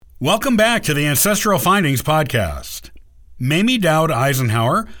Welcome back to the Ancestral Findings Podcast. Mamie Dowd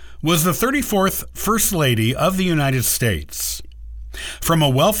Eisenhower was the 34th First Lady of the United States. From a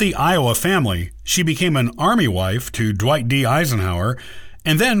wealthy Iowa family, she became an Army wife to Dwight D. Eisenhower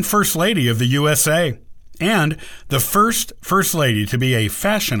and then First Lady of the USA, and the first First Lady to be a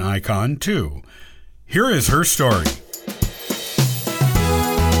fashion icon, too. Here is her story.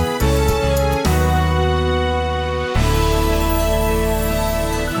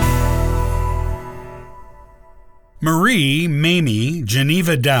 Marie Mamie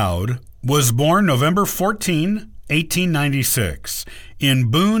Geneva Dowd was born November 14, 1896, in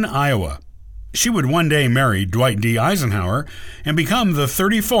Boone, Iowa. She would one day marry Dwight D. Eisenhower and become the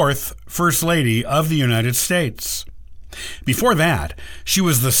 34th First Lady of the United States. Before that, she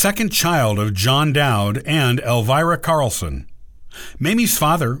was the second child of John Dowd and Elvira Carlson. Mamie's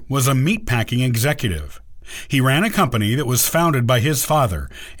father was a meatpacking executive. He ran a company that was founded by his father,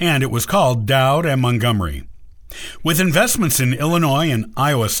 and it was called Dowd and Montgomery. With investments in Illinois and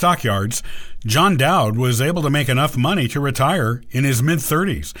Iowa stockyards, John Dowd was able to make enough money to retire in his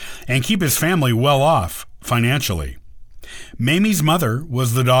mid-30s and keep his family well off financially. Mamie's mother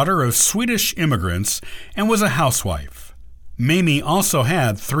was the daughter of Swedish immigrants and was a housewife. Mamie also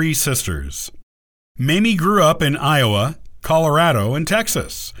had 3 sisters. Mamie grew up in Iowa, Colorado, and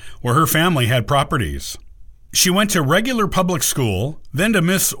Texas, where her family had properties. She went to regular public school, then to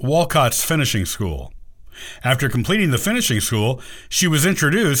Miss Walcott's finishing school. After completing the finishing school, she was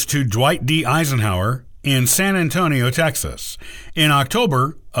introduced to Dwight D. Eisenhower in San Antonio, Texas, in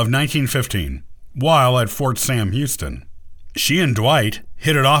October of 1915, while at Fort Sam Houston. She and Dwight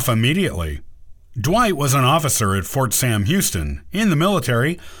hit it off immediately. Dwight was an officer at Fort Sam Houston in the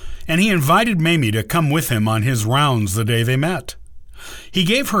military, and he invited Mamie to come with him on his rounds the day they met. He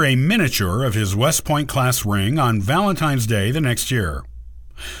gave her a miniature of his West Point class ring on Valentine's Day the next year.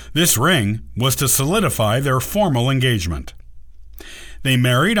 This ring was to solidify their formal engagement. They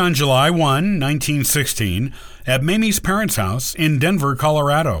married on July 1, 1916, at Mamie's parents' house in Denver,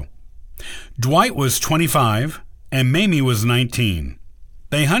 Colorado. Dwight was 25 and Mamie was 19.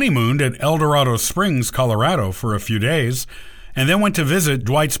 They honeymooned at El Dorado Springs, Colorado for a few days, and then went to visit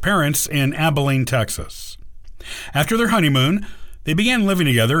Dwight's parents in Abilene, Texas. After their honeymoon, they began living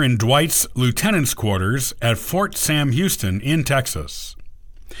together in Dwight's lieutenant's quarters at Fort Sam Houston in Texas.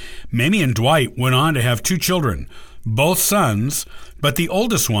 Mamie and Dwight went on to have 2 children, both sons, but the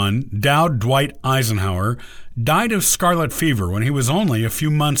oldest one, Dowd Dwight Eisenhower, died of scarlet fever when he was only a few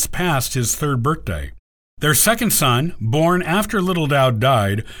months past his 3rd birthday. Their second son, born after little Dowd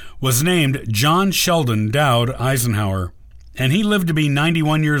died, was named John Sheldon Dowd Eisenhower, and he lived to be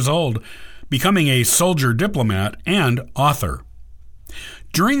 91 years old, becoming a soldier diplomat and author.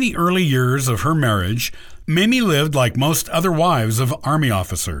 During the early years of her marriage, Mamie lived like most other wives of Army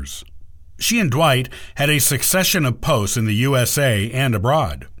officers. She and Dwight had a succession of posts in the USA and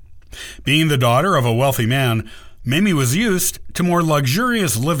abroad. Being the daughter of a wealthy man, Mamie was used to more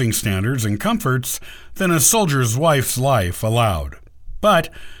luxurious living standards and comforts than a soldier's wife's life allowed. But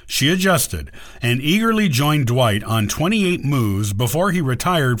she adjusted and eagerly joined Dwight on 28 moves before he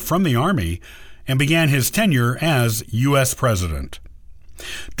retired from the Army and began his tenure as U.S. President.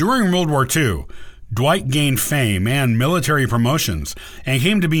 During World War II, Dwight gained fame and military promotions and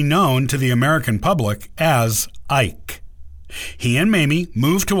came to be known to the American public as Ike. He and Mamie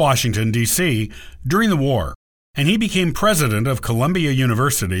moved to Washington, D.C. during the war, and he became president of Columbia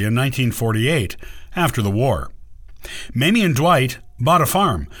University in 1948 after the war. Mamie and Dwight bought a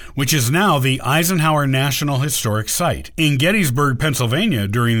farm, which is now the Eisenhower National Historic Site, in Gettysburg, Pennsylvania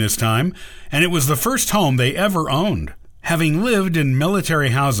during this time, and it was the first home they ever owned, having lived in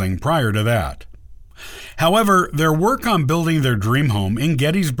military housing prior to that. However, their work on building their dream home in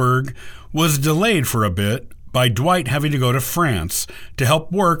Gettysburg was delayed for a bit by Dwight having to go to France to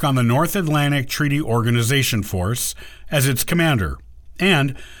help work on the North Atlantic Treaty Organization Force as its commander,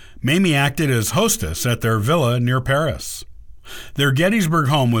 and Mamie acted as hostess at their villa near Paris. Their Gettysburg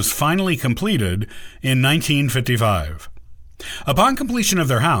home was finally completed in 1955. Upon completion of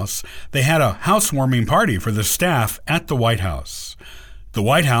their house, they had a housewarming party for the staff at the White House. The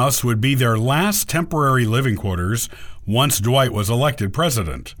White House would be their last temporary living quarters once Dwight was elected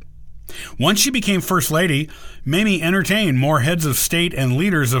president. Once she became First Lady, Mamie entertained more heads of state and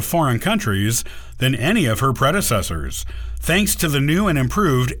leaders of foreign countries than any of her predecessors, thanks to the new and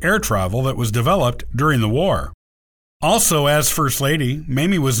improved air travel that was developed during the war. Also, as First Lady,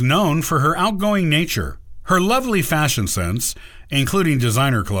 Mamie was known for her outgoing nature, her lovely fashion sense, including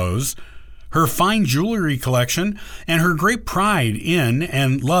designer clothes, her fine jewelry collection, and her great pride in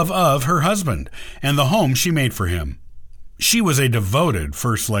and love of her husband and the home she made for him. She was a devoted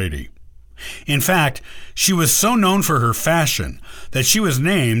First Lady. In fact, she was so known for her fashion that she was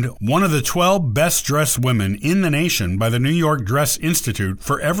named one of the 12 best-dressed women in the nation by the New York Dress Institute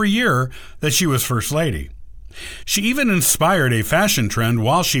for every year that she was First Lady. She even inspired a fashion trend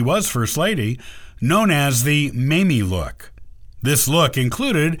while she was First Lady, known as the Mamie look. This look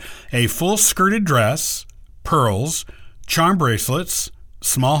included a full-skirted dress, pearls, charm bracelets,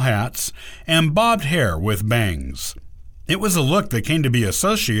 small hats, and bobbed hair with bangs. It was a look that came to be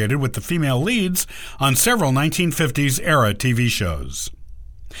associated with the female leads on several 1950s-era TV shows.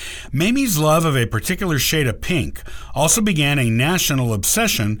 Mamie's love of a particular shade of pink also began a national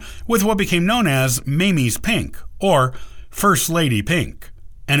obsession with what became known as Mamie's Pink, or First Lady Pink,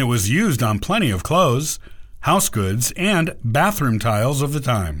 and it was used on plenty of clothes, house goods, and bathroom tiles of the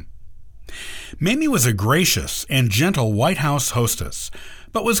time. Mamie was a gracious and gentle White House hostess,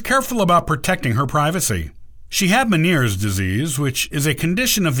 but was careful about protecting her privacy. She had Meniere's disease, which is a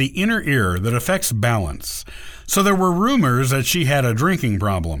condition of the inner ear that affects balance, so there were rumors that she had a drinking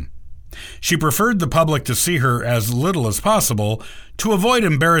problem. She preferred the public to see her as little as possible to avoid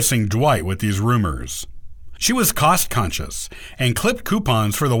embarrassing Dwight with these rumors. She was cost-conscious and clipped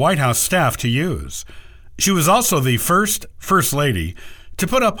coupons for the White House staff to use. She was also the first First Lady to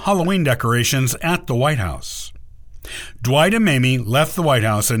put up Halloween decorations at the White House. Dwight and Mamie left the White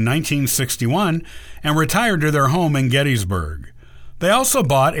House in 1961 and retired to their home in Gettysburg. They also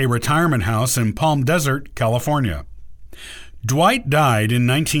bought a retirement house in Palm Desert, California. Dwight died in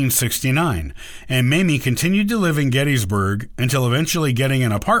 1969, and Mamie continued to live in Gettysburg until eventually getting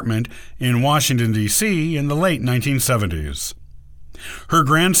an apartment in Washington, D.C. in the late 1970s. Her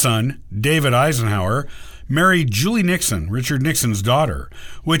grandson, David Eisenhower, married Julie Nixon, Richard Nixon's daughter,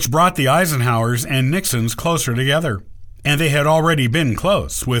 which brought the Eisenhowers and Nixons closer together. And they had already been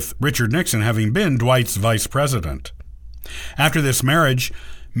close, with Richard Nixon having been Dwight's vice president. After this marriage,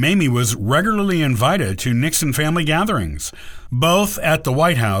 Mamie was regularly invited to Nixon family gatherings, both at the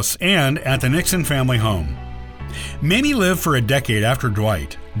White House and at the Nixon family home. Mamie lived for a decade after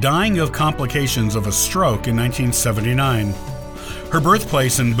Dwight, dying of complications of a stroke in 1979. Her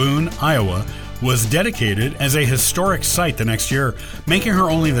birthplace in Boone, Iowa, was dedicated as a historic site the next year, making her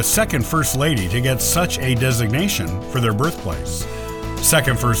only the second First Lady to get such a designation for their birthplace.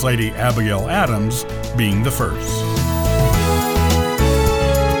 Second First Lady Abigail Adams being the first.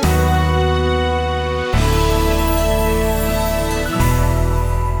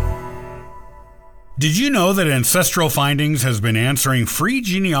 Did you know that Ancestral Findings has been answering free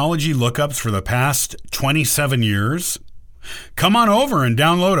genealogy lookups for the past 27 years? Come on over and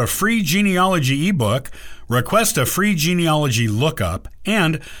download a free genealogy ebook, request a free genealogy lookup,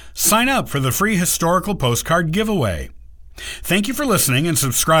 and sign up for the free historical postcard giveaway. Thank you for listening and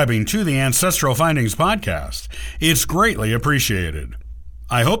subscribing to the Ancestral Findings podcast. It's greatly appreciated.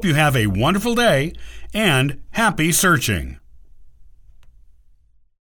 I hope you have a wonderful day and happy searching.